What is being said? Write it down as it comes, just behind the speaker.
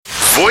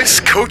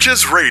Voice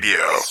Coaches Radio.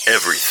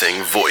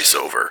 Everything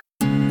voiceover.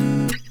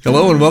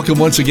 Hello and welcome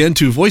once again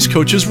to Voice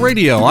Coaches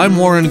Radio. I'm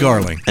Warren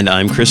Garling. And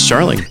I'm Chris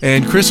Starling.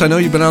 And Chris, I know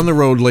you've been on the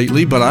road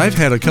lately, but I've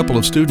had a couple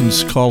of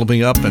students call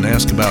me up and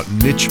ask about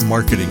niche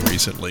marketing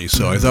recently.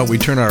 So I thought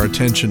we'd turn our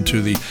attention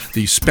to the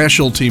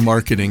specialty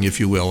marketing, if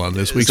you will, on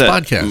this week's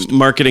podcast.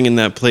 Marketing in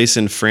that place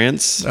in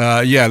France?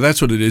 Yeah,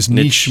 that's what it is.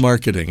 Niche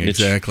marketing. Niche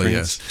exactly,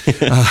 France.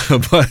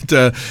 Yes.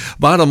 But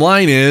bottom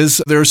line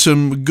is there's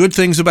some good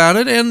things about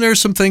it, and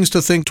there's some things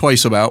to think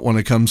twice about when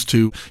it comes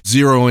to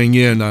zeroing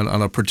in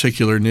on a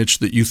particular niche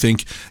that you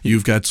think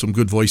you've got some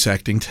good voice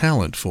acting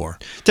talent for.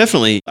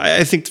 Definitely.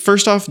 I think,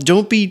 first off,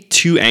 don't be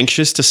too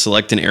anxious to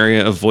select an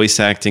area of voice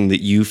acting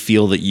that you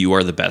feel that you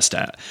are the best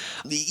at.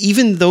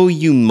 Even though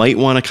you might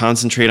want to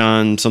concentrate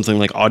on something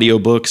like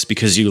audiobooks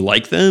because you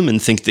like them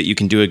and think that you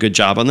can do a good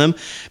job on them,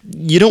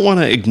 you don't want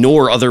to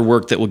ignore other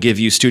work that will give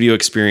you studio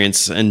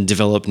experience and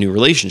develop new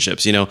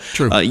relationships. You know,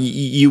 True.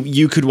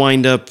 You could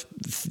wind up,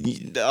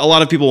 a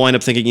lot of people wind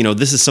up thinking,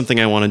 this is something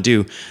I want to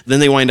do. Then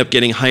they wind up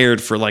getting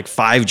hired for like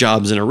 5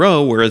 jobs in a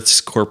row where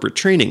it's corporate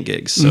training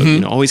gigs.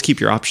 So, always keep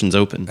your options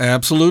open.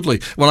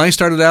 Absolutely. When I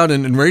started out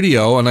in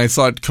radio and I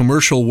thought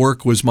commercial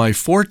work was my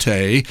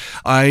forte,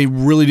 I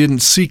really didn't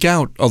seek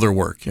out other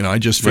work. I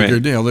just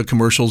figured, the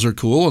commercials are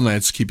cool and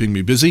that's keeping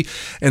me busy.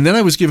 And then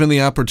I was given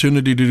the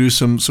opportunity to do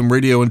some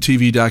radio and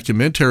TV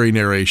documentary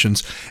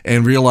narrations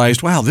and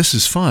realized, wow, this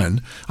is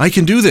fun. I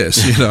can do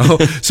this,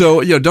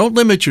 So, don't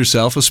limit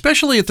yourself,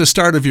 especially at the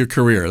start of your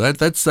career.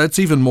 That's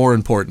even more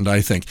important, I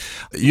think.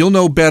 You'll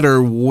know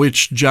better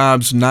which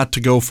jobs not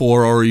to go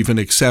for or even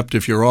accept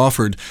if you're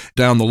offered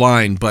down the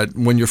line. But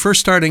when you're first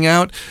starting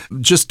out,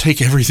 just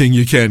take everything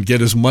you can.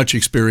 Get as much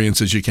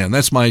experience as you can.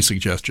 That's my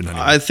suggestion.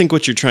 Anyway. I think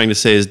what you're trying to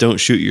say is don't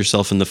shoot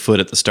yourself in the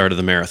foot at the start of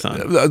the marathon.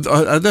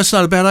 That's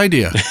not a bad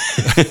idea.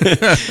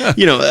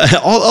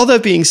 All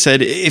that being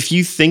said, if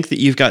you think that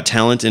you've got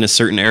talent in a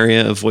certain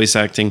area of voice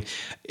acting,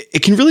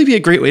 it can really be a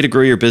great way to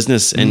grow your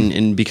business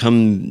and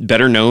become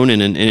better known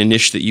in a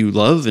niche that you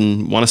love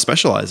and want to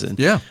specialize in.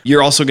 Yeah.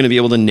 You're also going to be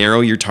able to narrow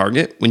your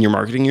target when you're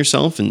marketing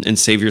yourself and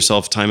save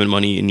yourself time and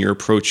money in your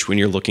approach when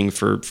you're looking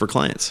for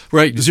clients.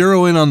 Right.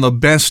 Zero in on the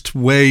best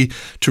way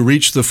to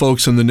reach the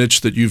folks in the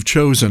niche that you've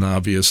chosen,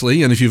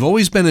 obviously. And if you've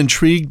always been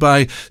intrigued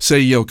by,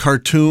 say,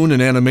 cartoon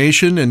and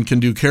animation and can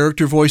do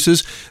character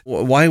voices,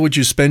 why would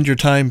you spend your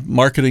time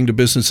marketing to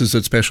businesses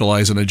that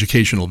specialize in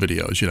educational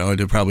videos?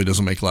 It probably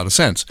doesn't make a lot of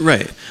sense.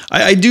 Right.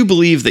 I do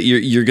believe that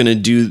you're going to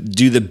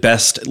do the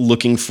best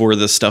looking for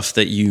the stuff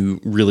that you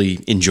really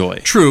enjoy.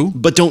 True.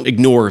 But don't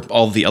ignore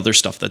all the other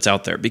stuff that's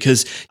out there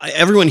because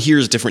everyone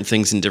hears different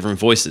things in different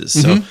voices.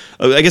 So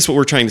I guess what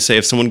we're trying to say,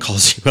 if someone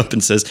calls you up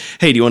and says,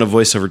 hey, do you want a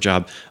voiceover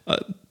job?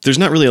 There's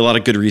not really a lot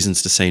of good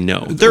reasons to say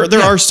no.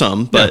 There are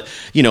some, but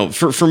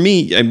for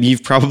me,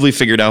 you've probably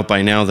figured out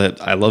by now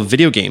that I love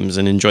video games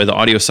and enjoy the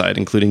audio side,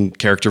 including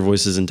character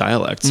voices and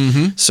dialects.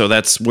 So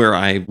that's where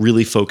I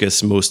really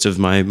focus most of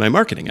my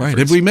marketing efforts.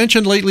 Right. Have we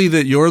mentioned lately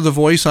that you're the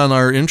voice on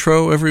our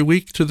intro every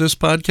week to this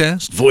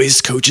podcast? Voice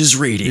Coaches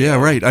Radio. Yeah,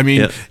 right. I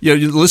mean,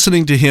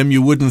 listening to him,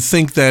 you wouldn't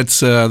think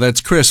that's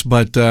Chris,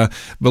 but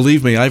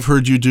believe me, I've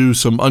heard you do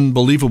some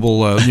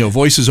unbelievable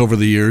voices over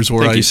the years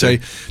where I say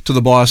to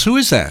the boss, who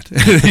is that?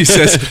 He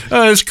says,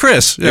 it's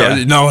Chris.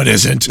 No, it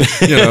isn't.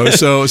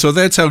 So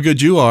that's how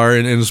good you are,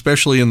 and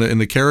especially in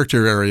the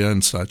character area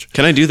and such.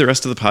 Can I do the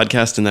rest of the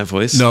podcast in that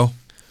voice? No.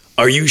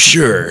 Are you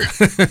sure?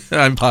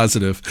 I'm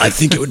positive. I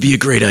think it would be a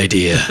great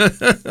idea.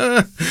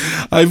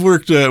 I've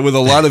worked with a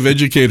lot of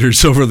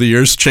educators over the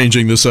years,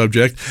 changing the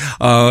subject,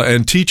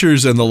 and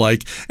teachers and the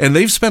like, and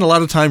they've spent a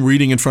lot of time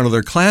reading in front of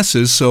their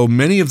classes, so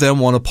many of them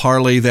want to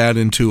parlay that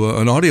into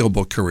an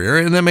audiobook career,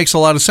 and that makes a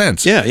lot of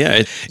sense. Yeah.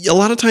 A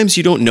lot of times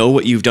you don't know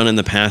what you've done in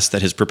the past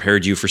that has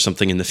prepared you for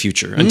something in the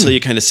future until you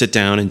kind of sit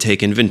down and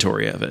take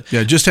inventory of it.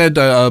 Yeah, just had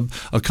a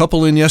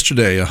couple in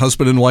yesterday, a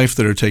husband and wife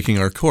that are taking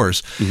our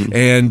course,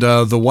 and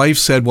the wife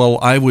said, well,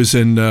 I was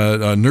in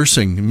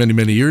nursing many,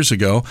 many years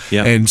ago,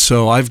 and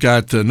so I've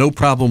got no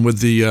problem with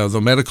the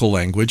medical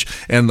language.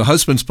 And the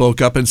husband spoke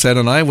up and said,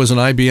 and I was an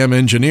IBM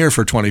engineer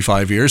for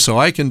 25 years, so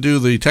I can do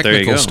the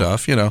technical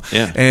stuff,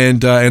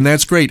 and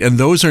that's great. And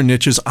those are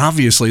niches,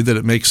 obviously, that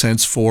it makes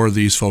sense for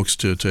these folks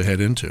to head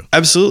into.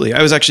 Absolutely.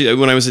 I was actually,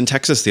 when I was in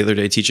Texas the other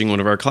day teaching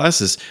one of our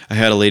classes, I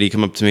had a lady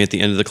come up to me at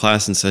the end of the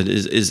class and said,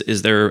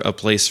 is there a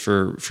place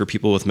for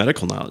people with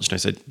medical knowledge? And I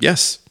said,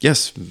 yes,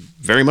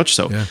 very much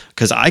so.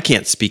 Because I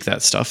can't speak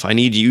that stuff. I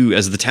need you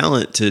as the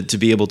talent to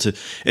be able to.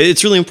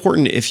 It's really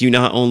important if you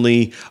not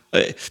only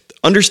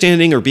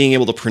understanding or being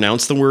able to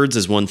pronounce the words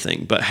is one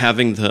thing, but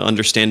having the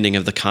understanding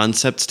of the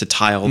concepts to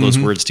tie all those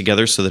words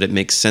together so that it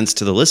makes sense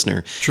to the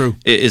listener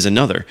is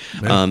another.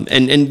 Yeah.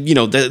 And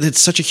that's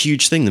such a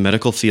huge thing. The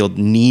medical field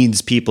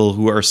needs people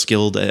who are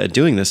skilled at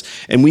doing this.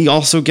 And we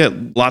also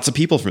get lots of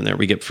people from there.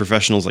 We get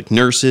professionals like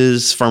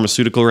nurses,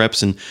 pharmaceutical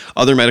reps, and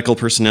other medical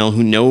personnel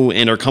who know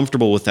and are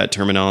comfortable with that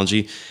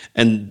terminology.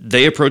 And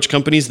they approach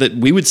companies that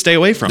we would stay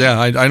away from. Yeah,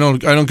 I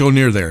don't go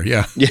near there.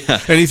 Yeah.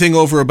 Anything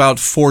over about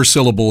 4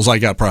 syllables, I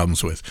got problems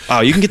problems with.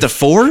 Wow, you can get to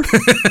 4?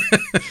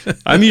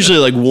 I'm usually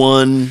like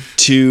 1,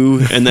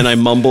 2, and then I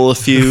mumble a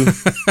few.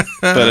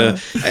 But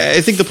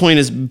I think the point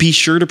is be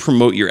sure to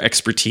promote your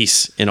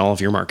expertise in all of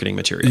your marketing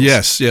materials.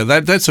 Yes, yeah,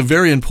 that's a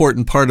very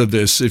important part of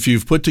this. If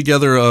you've put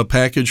together a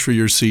package for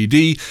your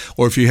CD,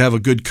 or if you have a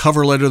good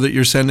cover letter that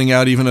you're sending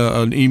out, even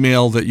an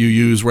email that you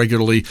use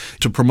regularly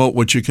to promote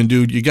what you can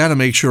do, you got to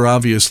make sure,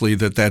 obviously,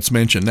 that that's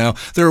mentioned. Now,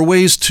 there are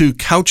ways to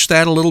couch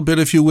that a little bit,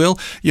 if you will.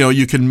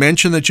 You can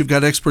mention that you've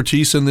got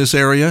expertise in this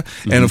area,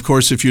 and of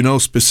course, if you know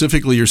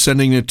specifically you're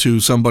sending it to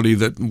somebody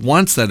that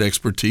wants that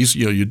expertise,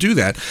 you do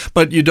that.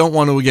 But you don't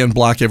want to, again,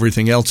 block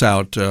everything else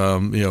out,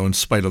 in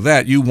spite of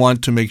that. You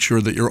want to make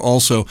sure that you're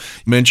also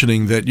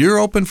mentioning that you're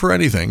open for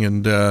anything,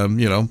 and,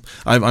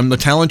 I'm the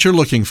talent you're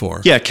looking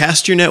for. Yeah,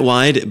 cast your net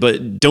wide,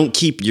 but don't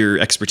keep your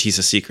expertise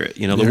a secret.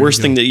 The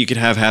worst thing that you could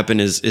have happen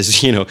is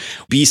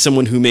be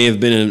someone who may have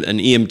been an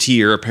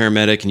EMT or a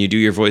paramedic, and you do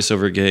your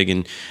voiceover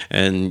gig,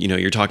 and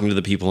you're talking to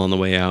the people on the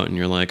way out, and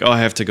you're like, oh, I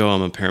have to go,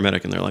 I'm a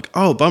paramedic, and they're like,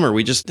 oh, bummer,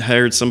 we just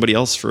hired somebody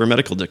else for a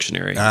medical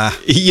dictionary.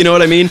 You know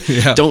what I mean?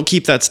 Yeah. Don't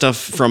keep that stuff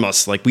from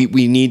us. Like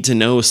we need to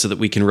know so that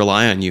we can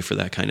rely on you for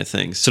that kind of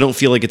thing. So don't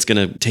feel like it's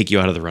going to take you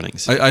out of the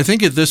runnings. I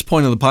think at this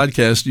point of the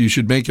podcast, you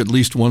should make at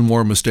least one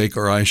more mistake,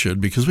 or I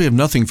should, because we have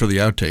nothing for the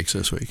outtakes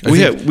this week.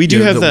 We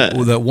do have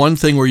that one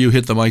thing where you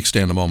hit the mic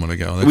stand a moment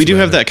ago. We do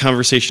have that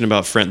conversation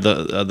about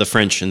the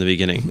French in the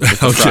beginning. With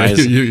the okay,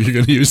 fries. You're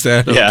going to use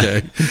that? Yeah.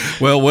 Okay.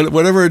 Well,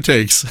 whatever it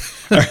takes.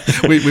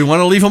 We want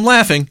to leave them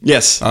laughing.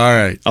 Yes. All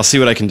right. I'll see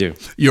what I can do.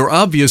 You're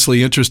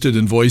obviously interested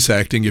in voice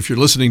acting if you're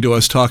listening to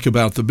us talk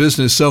about the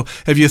business. So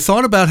have you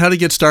thought about how to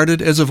get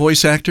started as a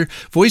voice actor?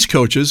 Voice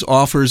Coaches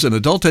offers an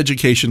adult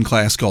education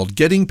class called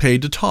Getting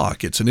Paid to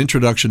Talk. It's an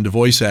introduction to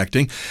voice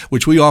acting,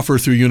 which we offer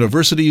through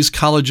universities,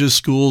 colleges,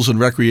 schools, and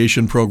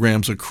recreation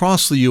programs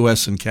across the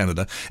U.S. and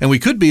Canada. And we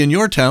could be in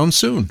your town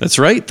soon. That's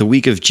right. The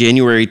week of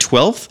January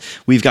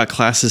 12th, we've got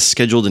classes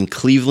scheduled in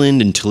Cleveland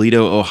and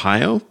Toledo,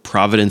 Ohio,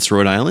 Providence,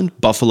 Rhode Island,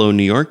 Buffalo,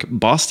 New York,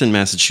 Boston,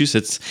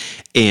 Massachusetts,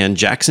 and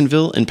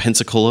Jacksonville and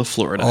Pensacola,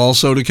 Florida.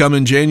 Also to come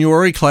in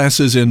January,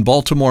 classes in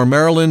Baltimore,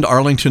 Maryland,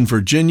 Arlington,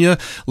 Virginia,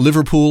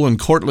 Liverpool and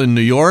Cortland,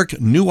 New York,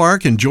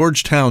 Newark and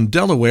Georgetown,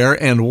 Delaware,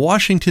 and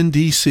Washington,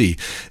 D.C.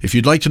 If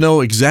you'd like to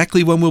know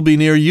exactly when we'll be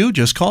near you,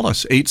 just call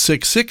us,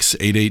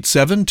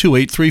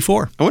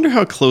 866-887-2834. I wonder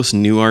how close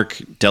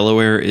Newark,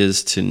 Delaware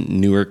is to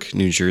Newark,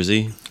 New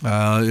Jersey.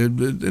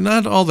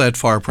 Not all that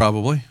far,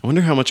 probably. I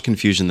wonder how much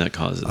confusion that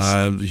causes.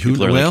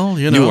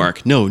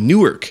 Newark. Newark. No,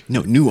 Newark.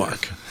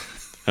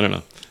 I don't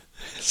know.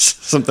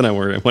 Something I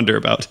wonder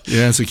about.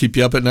 Yeah, does it keep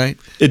you up at night?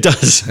 It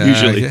does,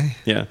 usually. Okay.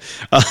 Yeah.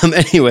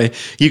 Anyway,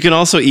 you can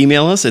also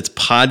email us. It's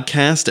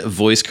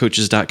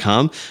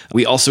podcast@voicecoaches.com.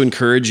 We also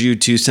encourage you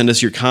to send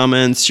us your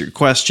comments, your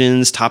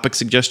questions, topic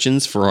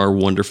suggestions for our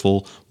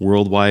wonderful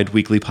worldwide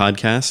weekly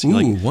podcast.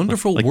 Ooh,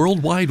 wonderful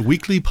worldwide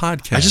weekly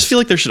podcast. I just feel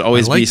like there should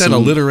always be some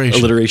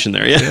alliteration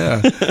there. Yeah.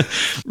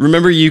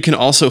 Remember, you can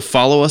also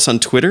follow us on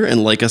Twitter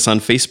and like us on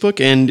Facebook.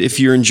 And if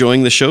you're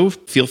enjoying the show,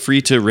 feel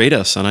free to rate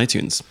us on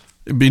iTunes.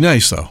 It'd be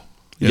nice, though.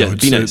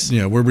 Be nice.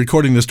 We're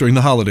recording this during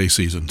the holiday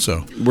season,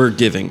 so we're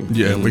giving.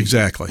 Yeah,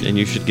 exactly. And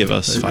you should give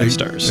us 5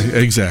 stars.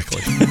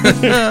 Exactly.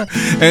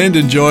 And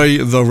enjoy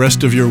the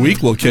rest of your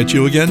week. We'll catch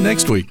you again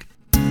next week.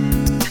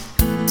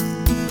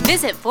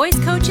 Visit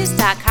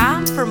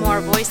voicecoaches.com for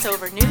more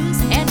voiceover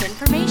news and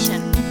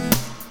information.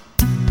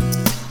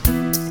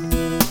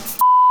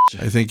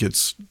 I think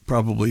it's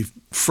probably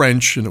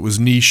French, and it was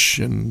niche,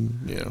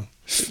 and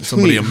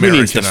somebody who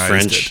needs the Americanized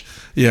French? it.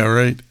 Yeah,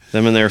 right.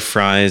 Them and their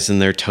fries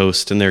and their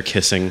toast and their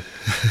kissing.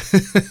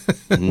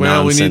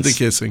 Well, we need the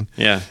kissing.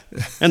 Yeah,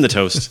 and the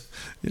toast.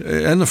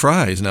 And the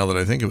fries, now that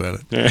I think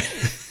about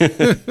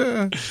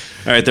it.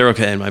 All right, they're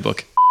okay in my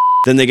book.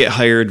 Then they get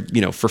hired,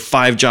 for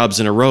 5 jobs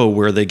in a row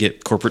where they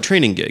get corporate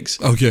training gigs.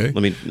 Okay.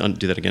 Let me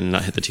do that again and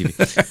not hit the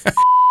TV.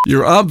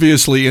 You're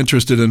obviously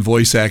interested in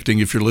voice acting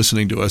if you're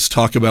listening to us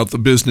talk about the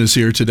business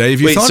here today.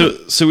 Is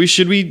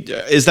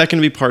that going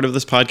to be part of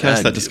this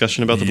podcast, that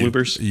discussion about the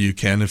bloopers? You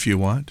can if you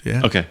want,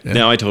 yeah. Okay, yeah.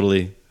 Now I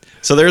totally...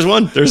 So there's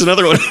one. There's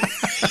another one.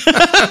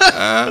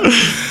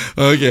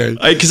 Okay.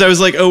 Because I was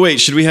like, oh,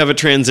 wait, should we have a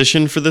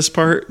transition for this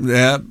part?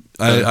 Yeah,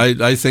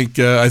 I think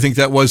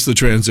that was the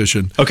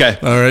transition. Okay.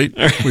 All right.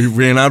 We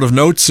ran out of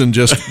notes and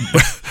just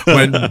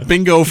went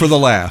bingo for the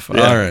laugh.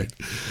 Yeah. All right.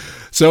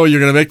 So you're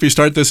going to make me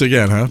start this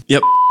again, huh?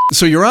 Yep.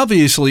 So you're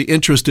obviously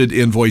interested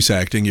in voice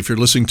acting if you're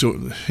listening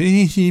to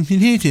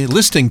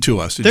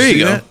us. Did there you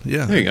go. That?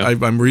 Yeah. There you go.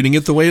 I'm reading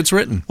it the way it's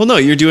written. Well, no,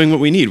 you're doing what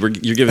we need.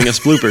 You're giving us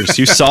bloopers.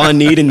 You saw a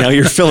need and now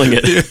you're filling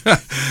it.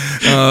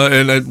 Yeah.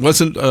 And it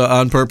wasn't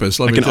on purpose.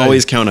 I can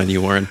always count on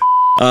you, Warren.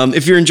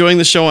 If you're enjoying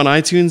the show on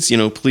iTunes,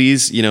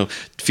 please,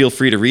 feel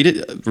free to read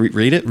it.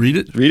 Read it. Read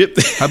it. Read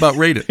it. How about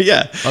rate it?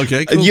 Yeah.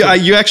 Okay. Cool.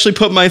 You actually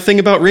put my thing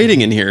about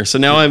rating in here, so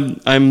now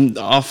I'm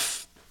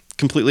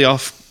completely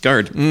off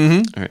guard.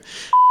 Mm-hmm. All right.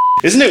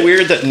 Isn't it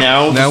weird that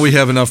now we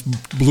have enough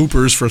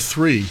bloopers for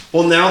 3?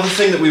 Well, now the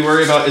thing that we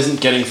worry about isn't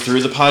getting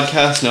through the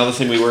podcast. Now the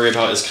thing we worry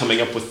about is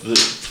coming up with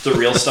the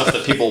real stuff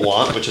that people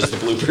want, which is the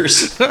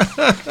bloopers.